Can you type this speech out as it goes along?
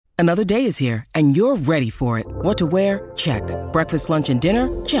Another day is here, and you're ready for it. What to wear? Check. Breakfast, lunch, and dinner?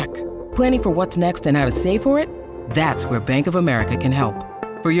 Check. Planning for what's next and how to save for it? That's where Bank of America can help.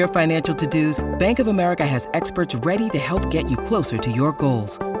 For your financial to-dos, Bank of America has experts ready to help get you closer to your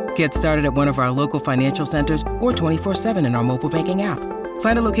goals. Get started at one of our local financial centers or 24/7 in our mobile banking app.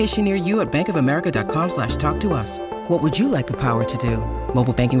 Find a location near you at bankofamerica.com/talktous. What would you like the power to do?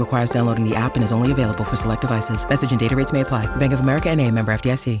 Mobile banking requires downloading the app and is only available for select devices. Message and data rates may apply. Bank of America N.A., member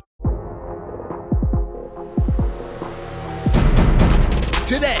FDIC.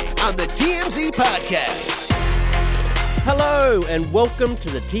 Today on the TMZ Podcast. Hello and welcome to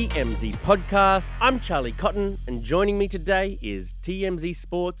the TMZ Podcast. I'm Charlie Cotton and joining me today is TMZ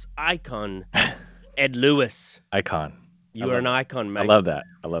Sports icon, Ed Lewis. Icon. You are an icon, mate. I love that.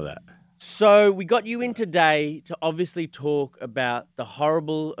 So we got you in today to obviously talk about the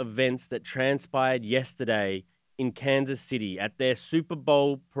horrible events that transpired yesterday in Kansas City at their Super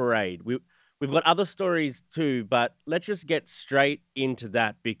Bowl parade. We've got other stories too, but let's just get straight into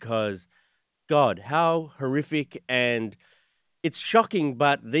that because, God, how horrific, and it's shocking,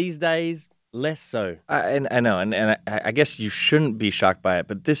 but these days, less so. I know, and I guess you shouldn't be shocked by it,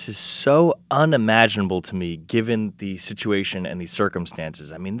 but this is so unimaginable to me given the situation and the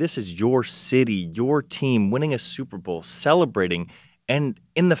circumstances. I mean, this is your city, your team winning a Super Bowl, celebrating, and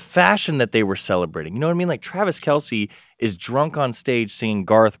in the fashion that they were celebrating. You know what I mean? Like Travis Kelce is drunk on stage singing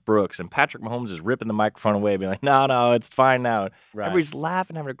Garth Brooks, and Patrick Mahomes is ripping the microphone away, being like, no, it's fine now. Right. Everybody's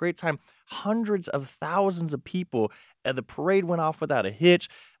laughing, having a great time. Hundreds of thousands of people. The parade went off without a hitch.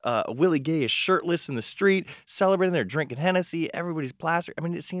 Willie Gay is shirtless in the street, celebrating. They're drinking Hennessy. Everybody's plastered. I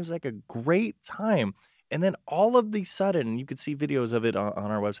mean, it seems like a great time. And then all of the sudden, you could see videos of it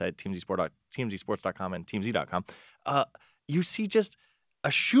on our website, TMZsports.com and TMZ.com. You see just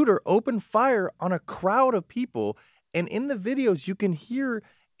a shooter open fire on a crowd of people. And in the videos, you can hear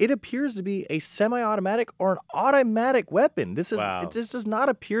it appears to be a semi-automatic or an automatic weapon. Wow. It just does not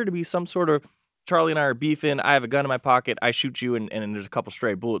appear to be some sort of Charlie and I are beefing, I have a gun in my pocket, I shoot you, and there's a couple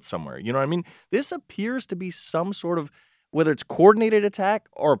stray bullets somewhere. You know what I mean? This appears to be some sort of, whether it's coordinated attack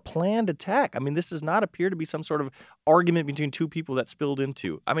or a planned attack. I mean, this does not appear to be some sort of argument between two people that spilled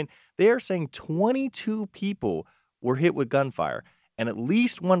into. I mean, they are saying 22 people were hit with gunfire, and at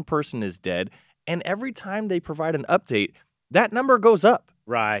least one person is dead. And every time they provide an update, that number goes up.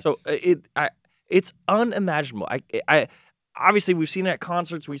 Right. So it's unimaginable. I obviously we've seen it at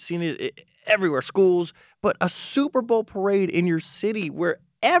concerts, we've seen it everywhere, schools, but a Super Bowl parade in your city where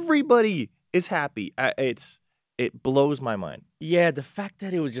everybody is happy. It blows my mind. Yeah, the fact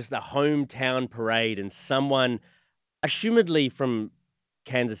that it was just a hometown parade and someone, assumedly from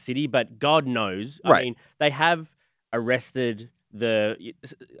Kansas City, but God knows. Right. I mean, they have arrested the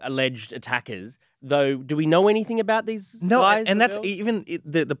alleged attackers, though. Do we know anything about these guys? And that's even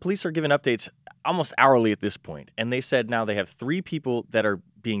the police are giving updates almost hourly at this point, and they said now they have 3 people that are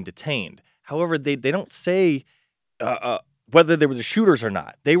being detained. However, they don't say whether there were shooters or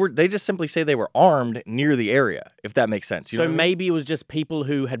not. They just simply say they were armed near the area, if that makes sense. You know what I mean? Maybe it was just people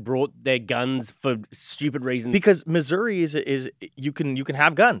who had brought their guns for stupid reasons. Because Missouri is you can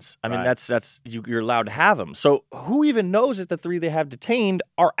have guns. I mean, Right. that's you're allowed to have them. So who even knows if the 3 they have detained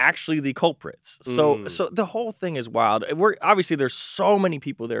are actually the culprits? So the whole thing is wild. Obviously there's so many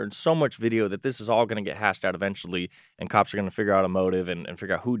people there and so much video that this is all going to get hashed out eventually, and cops are going to figure out a motive and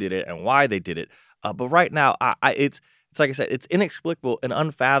figure out who did it and why they did it. But right now, it's like I said, it's inexplicable and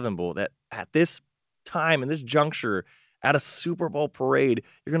unfathomable that at this time, in this juncture, at a Super Bowl parade,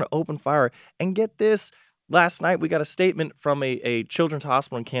 you're going to open fire. And get this, last night we got a statement from a children's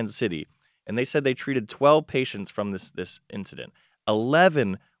hospital in Kansas City, and they said they treated 12 patients from this incident.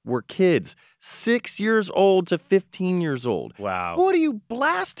 11 were kids, 6 years old to 15 years old. Wow. What are you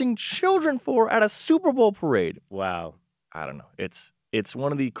blasting children for at a Super Bowl parade? Wow. I don't know. It's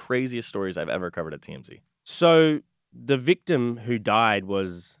one of the craziest stories I've ever covered at TMZ. So the victim who died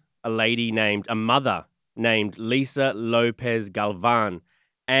was a mother named Lisa Lopez Galvan,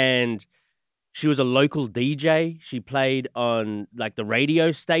 and she was a local DJ. She played on like the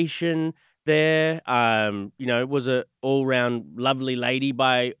radio station there. Was a all-round lovely lady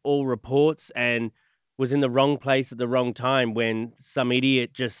by all reports, and was in the wrong place at the wrong time when some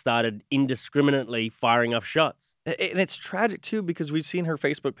idiot just started indiscriminately firing off shots. And it's tragic, too, because we've seen her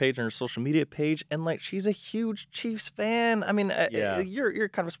Facebook page and her social media page, and, like, she's a huge Chiefs fan. I mean, you're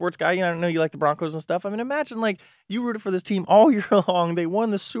kind of a sports guy. You know, I know you like the Broncos and stuff. I mean, imagine, like, you rooted for this team all year long. They won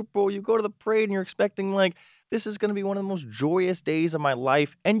the Super Bowl. You go to the parade, and you're expecting, like, this is going to be one of the most joyous days of my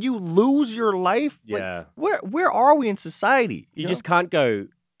life, and you lose your life? Yeah. Like, where are we in society? You just can't go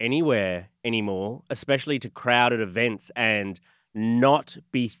anywhere anymore, especially to crowded events. And not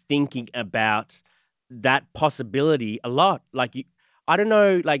be thinking about that possibility a lot. Like, I don't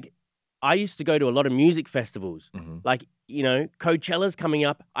know, like, I used to go to a lot of music festivals. Like, Coachella's coming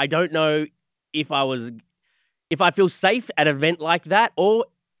up. I don't know if I feel safe at an event like that or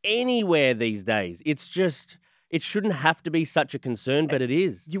anywhere these days. It's just, it shouldn't have to be such a concern, but it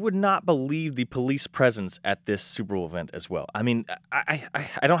is. You would not believe the police presence at this Super Bowl event as well. I mean, I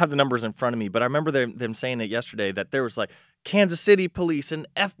don't have the numbers in front of me, but I remember them saying it yesterday that there was like Kansas City police and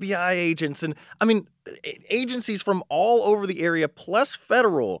FBI agents and, I mean, agencies from all over the area plus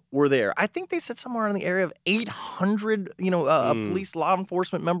federal were there. I think they said somewhere in the area of 800, police law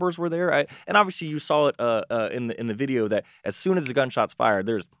enforcement members were there. And obviously you saw it in the video that as soon as the gunshots fired,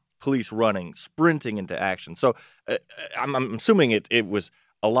 there's police running, sprinting into action. So I'm assuming it was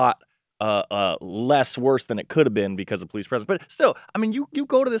a lot less worse than it could have been because of police presence. But still, I mean, you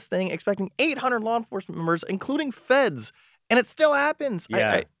go to this thing expecting 800 law enforcement members, including feds, and it still happens.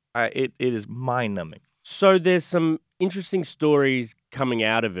 Yeah. It is mind-numbing. So there's some interesting stories coming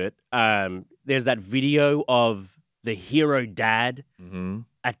out of it. There's that video of the hero dad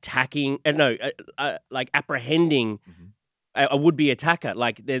attacking, apprehending a would-be attacker.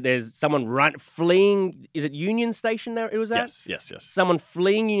 Like there's someone fleeing. Is it Union Station there it was at? Yes. Someone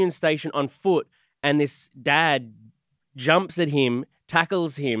fleeing Union Station on foot, and this dad jumps at him,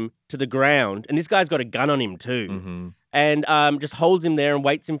 tackles him to the ground, and this guy's got a gun on him too, and just holds him there and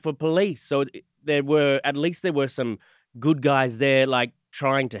waits him for police. So there were some good guys there, like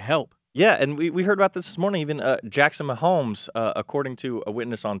trying to help. Yeah, and we heard about this morning. Even Jackson Mahomes, according to a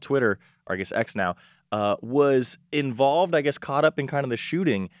witness on Twitter, or I guess X now, was involved, I guess, caught up in kind of the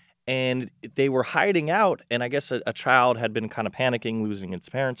shooting, and they were hiding out, and I guess a child had been kind of panicking, losing its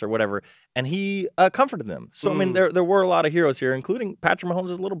parents or whatever, and he comforted them. So, I mean, there were a lot of heroes here, including Patrick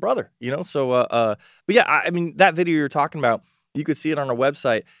Mahomes' little brother, So, but yeah, I mean, that video you're talking about, you could see it on our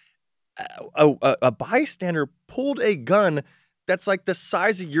website. A bystander pulled a gun that's like the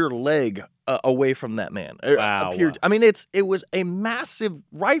size of your leg away from that man. Wow. I mean, it was a massive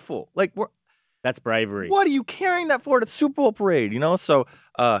rifle. Like, that's bravery. What are you carrying that for at a Super Bowl parade? So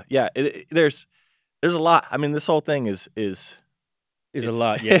there's a lot. I mean, this whole thing is a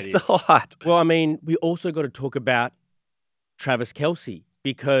lot. Yeah, it's a lot. Well, I mean, we also got to talk about Travis Kelce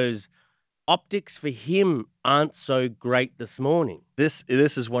because optics for him aren't so great this morning. This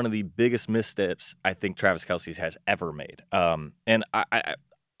is one of the biggest missteps I think Travis Kelce has ever made. And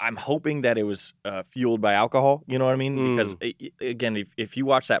I'm hoping that it was fueled by alcohol. You know what I mean? Because again, if you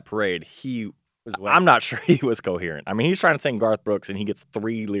watch that parade, I'm not sure he was coherent. I mean, he's trying to sing Garth Brooks, and he gets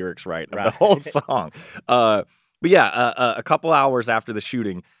 3 lyrics right of the whole song. But yeah, a couple hours after the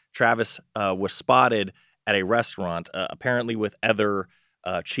shooting, Travis was spotted at a restaurant, apparently with other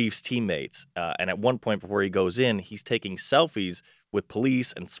Chiefs teammates. And at one point before he goes in, he's taking selfies with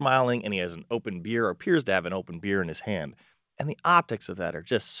police and smiling, and he has an open beer, or appears to have an open beer in his hand. And the optics of that are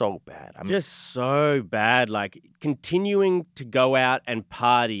just so bad. I mean, just so bad. Like continuing to go out and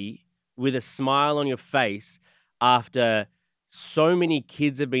party with a smile on your face after so many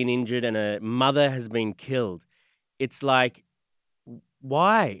kids have been injured and a mother has been killed. It's like,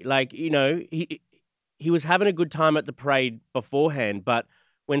 why? Like, he was having a good time at the parade beforehand, but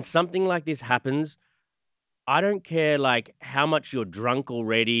when something like this happens, I don't care like how much you're drunk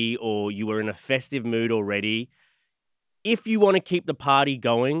already or you were in a festive mood already. If you want to keep the party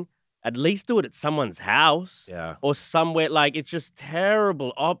going, at least do it at someone's house or somewhere. Like, it's just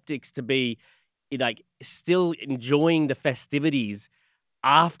terrible optics to be like still enjoying the festivities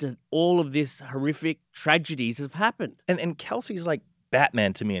after all of this horrific tragedies have happened. And Kelce's like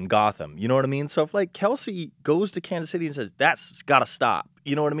Batman to me in Gotham. You know what I mean? So if like Kelce goes to Kansas City and says, that's got to stop.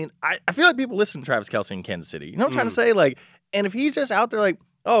 You know what I mean? I feel like people listen to Travis Kelce in Kansas City. You know what I'm trying to say? Like, and if he's just out there like,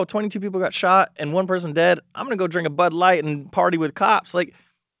 oh, 22 people got shot and 1 person dead, I'm going to go drink a Bud Light and party with cops. Like,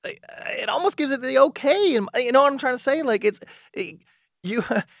 it almost gives it the okay. And you know what I'm trying to say? Like,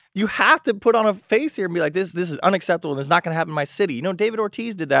 you have to put on a face here and be like, this is unacceptable and it's not going to happen in my city. David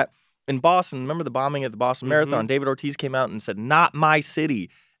Ortiz did that in Boston. Remember the bombing at the Boston Marathon? David Ortiz came out and said, not my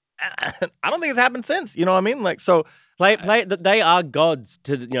city. I don't think it's happened since. You know what I mean? Like, so they are gods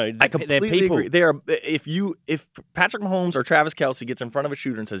to I completely their people. agree. They are. If Patrick Mahomes or Travis Kelce gets in front of a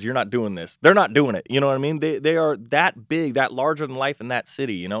shooter and says you're not doing this, they're not doing it. You know what I mean? They are that big, that larger than life in that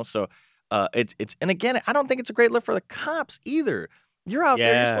city. So it's and again, I don't think it's a great look for the cops either. You're out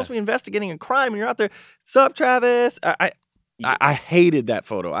there. You're supposed to be investigating a crime, and you're out there. Sup, Travis? I hated that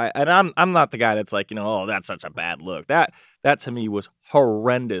photo. I'm not the guy that's like, oh, that's such a bad look. That to me was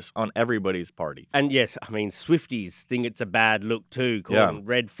horrendous on everybody's party. And yes, I mean, Swifties think it's a bad look too, calling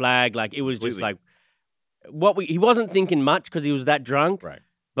red flag. Like, it was just like, he wasn't thinking much because he was that drunk. Right.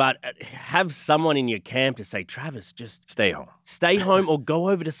 But have someone in your camp to say, Travis, just Stay home. Stay home or go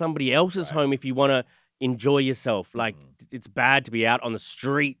over to somebody else's home if you want to enjoy yourself. Like, it's bad to be out on the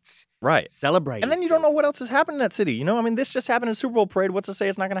streets. Right. Celebrating. And then you don't know what else has happened in that city. You know, I mean, this just happened in Super Bowl parade. What's to say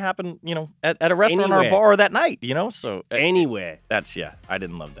it's not going to happen, you know, at a restaurant or a bar that night, you know? So anywhere. I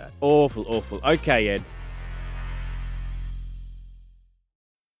didn't love that. Awful, awful. Okay, Ed.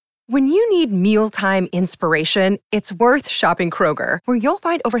 When you need mealtime inspiration, it's worth shopping Kroger, where you'll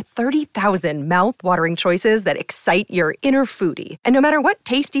find over 30,000 mouth-watering choices that excite your inner foodie. And no matter what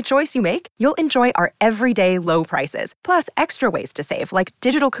tasty choice you make, you'll enjoy our everyday low prices, plus extra ways to save, like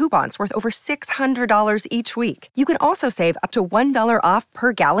digital coupons worth over $600 each week. You can also save up to $1 off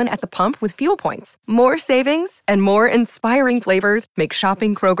per gallon at the pump with fuel points. More savings and more inspiring flavors make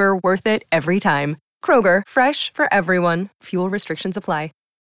shopping Kroger worth it every time. Kroger, fresh for everyone. Fuel restrictions apply.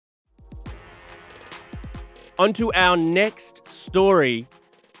 On to our next story.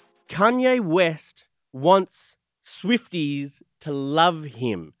 Kanye West wants Swifties to love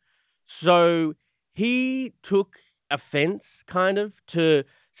him. So he took offense, kind of, to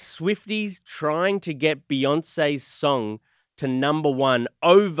Swifties trying to get Beyonce's song to #1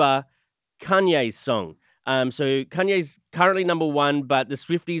 over Kanye's song. So Kanye's currently #1, but the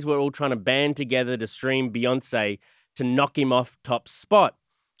Swifties were all trying to band together to stream Beyonce to knock him off top spot.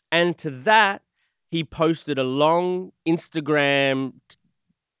 And to that, he posted a long Instagram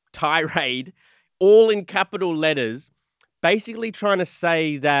tirade, all in capital letters, basically trying to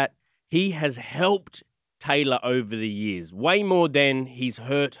say that he has helped Taylor over the years, way more than he's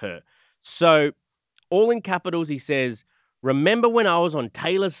hurt her. So, all in capitals, he says, "Remember when I was on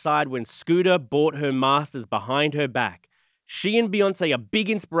Taylor's side when Scooter bought her masters behind her back? She and Beyonce are big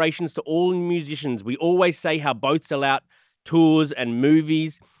inspirations to all musicians. We always say how both sell out tours and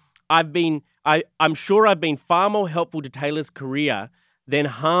movies. I'm sure I've been far more helpful to Taylor's career than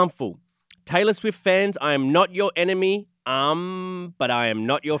harmful. Taylor Swift fans, I am not your enemy, but I am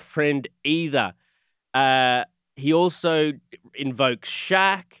not your friend either." He also invokes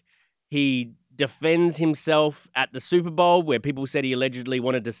Shaq. He defends himself at the Super Bowl, where people said he allegedly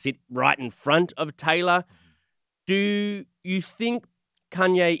wanted to sit right in front of Taylor. Do you think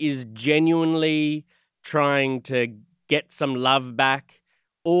Kanye is genuinely trying to get some love back?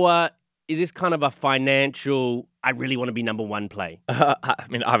 Or is this kind of a financial, I really want to be #1 play? I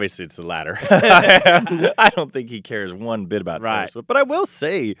mean, obviously it's the latter. I don't think he cares one bit about Taylor Swift. But I will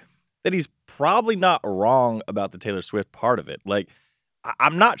say that he's probably not wrong about the Taylor Swift part of it. Like,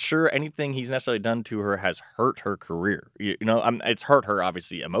 I'm not sure anything he's necessarily done to her has hurt her career. You know, it's hurt her,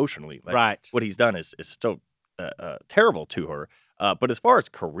 obviously, emotionally. Like, what he's done is still terrible to her. But as far as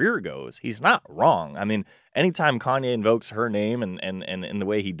career goes, he's not wrong. I mean, anytime Kanye invokes her name and the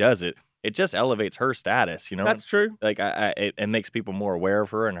way he does it, it just elevates her status, you know? That's true. Like, it makes people more aware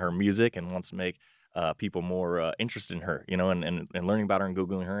of her and her music and wants to make people more interested in her, you know, and learning about her and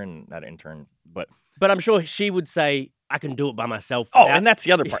Googling her and that in turn. But I'm sure she would say, I can do it by myself. Oh, and that's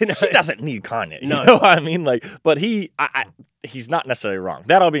the other part. You know? She doesn't need Kanye. No. You know what I mean? Like, but he's not necessarily wrong.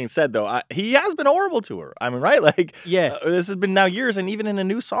 That all being said, though, he has been horrible to her. I mean, right? Like, yes. This has been now years, and even in a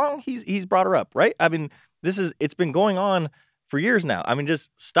new song, he's brought her up, right? I mean, it's been going on for years now. I mean,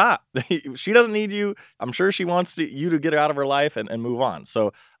 just stop. She doesn't need you. I'm sure she wants you to get out of her life and move on.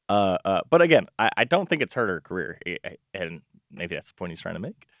 So, but again, I don't think it's hurt her career, and maybe that's the point he's trying to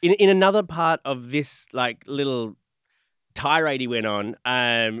make. In another part of this, like, little tirade he went on,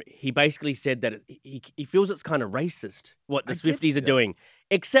 he basically said that he feels it's kind of racist what the Swifties are doing,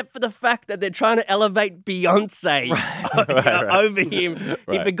 except for the fact that they're trying to elevate Beyonce over him.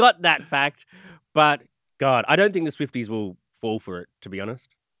 He forgot that fact, but God, I don't think the Swifties will fall for it, to be honest.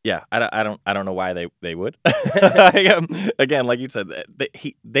 Yeah, I don't know why they would. Again, like you said,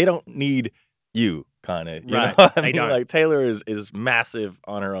 they don't need you, kind of. Right, I mean, don't. Like, Taylor is massive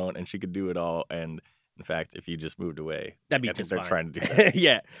on her own, and she could do it all. And in fact, if you just moved away, that'd be I think just they're fine. trying to do that.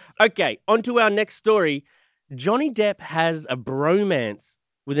 Yeah. Okay, on to our next story. Johnny Depp has a bromance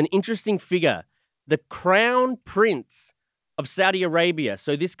with an interesting figure, the Crown Prince of Saudi Arabia.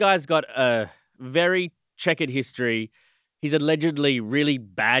 So this guy's got a very checkered history. He's allegedly really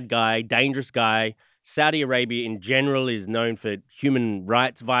bad guy, dangerous guy. Saudi Arabia in general is known for human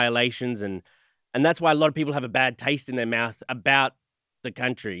rights violations, and that's why a lot of people have a bad taste in their mouth about the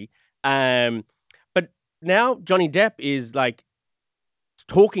country. But now Johnny Depp is like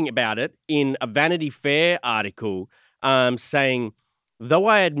talking about it in a Vanity Fair article, saying, "Though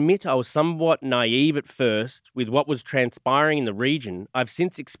I admit I was somewhat naive at first with what was transpiring in the region, I've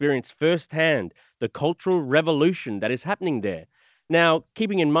since experienced firsthand the cultural revolution that is happening there." Now,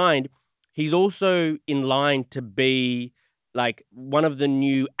 keeping in mind, he's also in line to be like one of the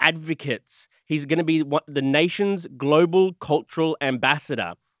new advocates. He's going to be the nation's global cultural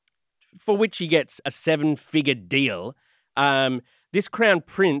ambassador, for which he gets a 7-figure deal. This crown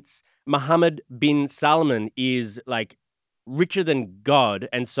prince, Mohammed bin Salman, is like richer than God.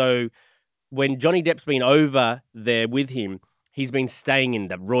 And so when Johnny Depp's been over there with him, he's been staying in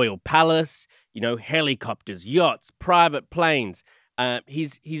the royal palace, helicopters, yachts, private planes.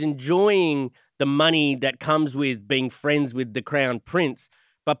 He's enjoying the money that comes with being friends with the crown prince.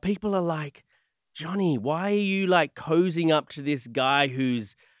 But people are like, Johnny, why are you like cozying up to this guy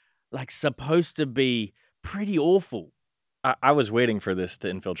who's like supposed to be pretty awful? I was waiting for this to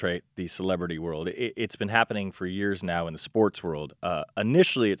infiltrate the celebrity world. It's been happening for years now in the sports world.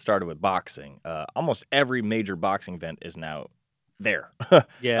 Initially, it started with boxing. Almost every major boxing event is now there.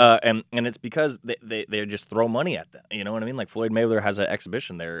 Yeah. And it's because they just throw money at them. You know what I mean? Like Floyd Mayweather has an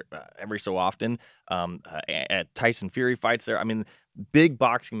exhibition there every so often. At Tyson Fury fights there. I mean, big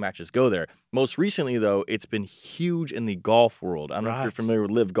boxing matches go there. Most recently, though, it's been huge in the golf world. I don't know if you're familiar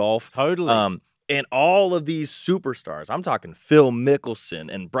with Live Golf. Totally. And all of these superstars, I'm talking Phil Mickelson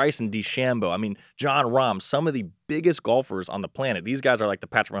and Bryson DeChambeau, I mean, John Rahm, some of the biggest golfers on the planet. These guys are like the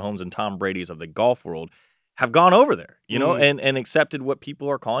Patrick Mahomes and Tom Brady's of the golf world, have gone over there, and accepted what people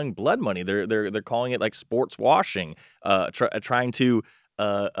are calling blood money. They're calling it like sports washing, trying to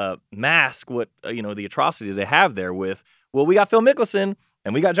mask what the atrocities they have there with. Well, we got Phil Mickelson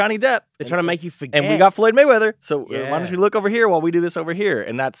and we got Johnny Depp. They're trying to make you forget. And we got Floyd Mayweather. So why don't you look over here while we do this over here?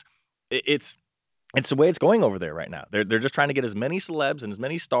 And it's the way it's going over there right now. They're just trying to get as many celebs and as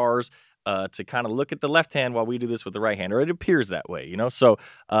many stars to kind of look at the left hand while we do this with the right hand, or it appears that way, So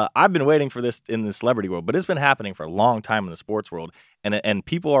I've been waiting for this in the celebrity world, but it's been happening for a long time in the sports world, and the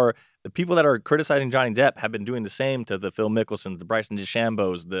people that are criticizing Johnny Depp have been doing the same to the Phil Mickelsons, the Bryson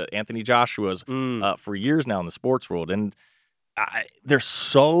DeChambeaus, the Anthony Joshuas for years now in the sports world, and there's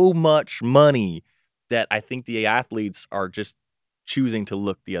so much money that I think the athletes are just choosing to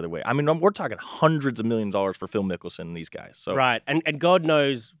look the other way. I mean, we're talking hundreds of millions of dollars for Phil Mickelson and these guys. So right, and God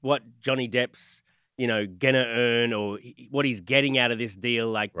knows what Johnny Depp's gonna earn or what he's getting out of this deal.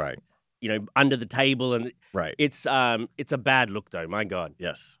 Like right, under the table, and right. It's a bad look though. My God.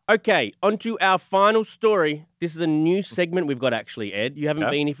 Yes. Okay, on to our final story. This is a new segment we've got actually, Ed. You haven't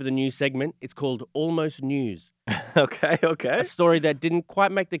been here for the new segment. It's called Almost News. Okay. A story that didn't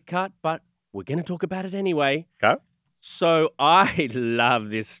quite make the cut, but we're gonna talk about it anyway. Okay. So I love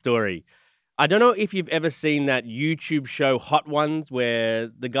this story. I don't know if you've ever seen that YouTube show Hot Ones where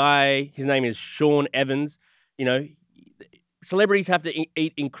the guy, his name is Sean Evans, celebrities have to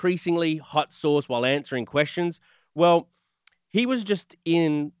eat increasingly hot sauce while answering questions. Well, he was just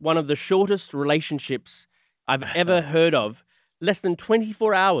in one of the shortest relationships I've ever heard of, less than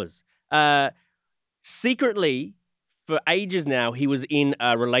 24 hours. Secretly, for ages now, he was in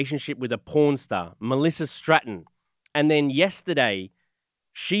a relationship with a porn star, Melissa Stratton. And then yesterday,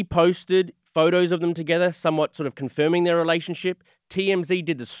 she posted photos of them together, somewhat sort of confirming their relationship. TMZ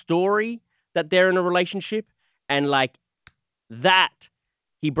did the story that they're in a relationship. And like that,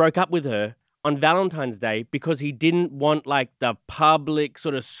 he broke up with her on Valentine's Day because he didn't want like the public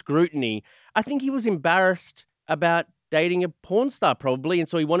sort of scrutiny. I think he was embarrassed about dating a porn star probably. And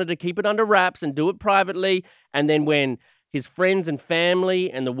so he wanted to keep it under wraps and do it privately. And then when his friends and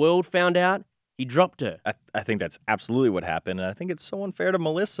family and the world found out, he dropped her. I think that's absolutely what happened, and I think it's so unfair to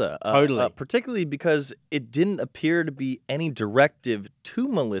Melissa. Totally. Particularly because it didn't appear to be any directive to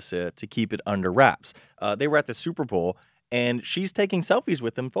Melissa to keep it under wraps. They were at the Super Bowl, and she's taking selfies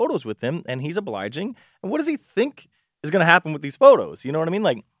with him, photos with him, and he's obliging. And what does he think is going to happen with these photos? You know what I mean?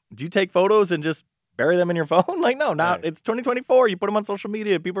 Like, do you take photos and just bury them in your phone? Like, no, now It's 2024. You put them on social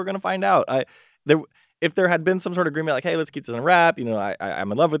media. People are going to find out. If there had been some sort of agreement, like, hey, let's keep this in a wrap,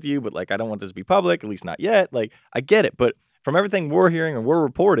 I'm in love with you, but like, I don't want this to be public, at least not yet. Like, I get it. But from everything we're hearing and we're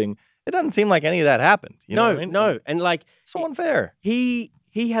reporting, it doesn't seem like any of that happened. You know what I mean? No. And like, so unfair. He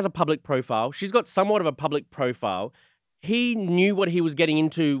has a public profile. She's got somewhat of a public profile. He knew what he was getting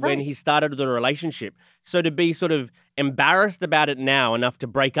into when he started the relationship. So to be sort of embarrassed about it now enough to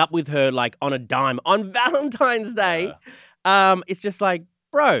break up with her like on a dime on Valentine's Day, it's just like,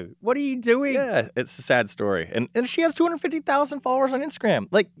 bro, what are you doing? Yeah, it's a sad story. And she has 250,000 followers on Instagram.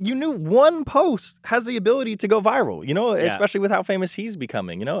 Like, you knew one post has the ability to go viral, especially with how famous he's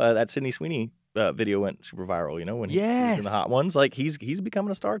becoming. That Sydney Sweeney video went super viral, when he was in the Hot Ones. Like, he's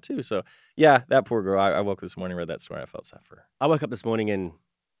becoming a star too. So, yeah, that poor girl. I woke up this morning, read that story. I felt sad for her. I woke up this morning and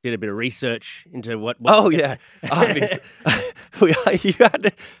did a bit of research into what Oh yeah, obviously.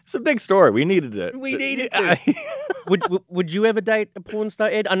 It's a big story. We needed it. we needed to. Would you ever date a porn star,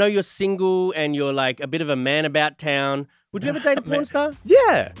 Ed? I know you're single and you're like a bit of a man about town. Would you ever date a porn star?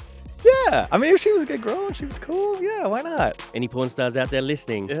 Yeah. I mean, if she was a good girl and she was cool, yeah, why not? Any porn stars out there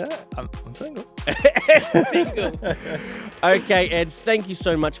listening? Yeah, I'm single. Single. Okay, Ed, thank you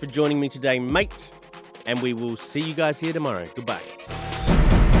so much for joining me today, mate. And we will see you guys here tomorrow. Goodbye.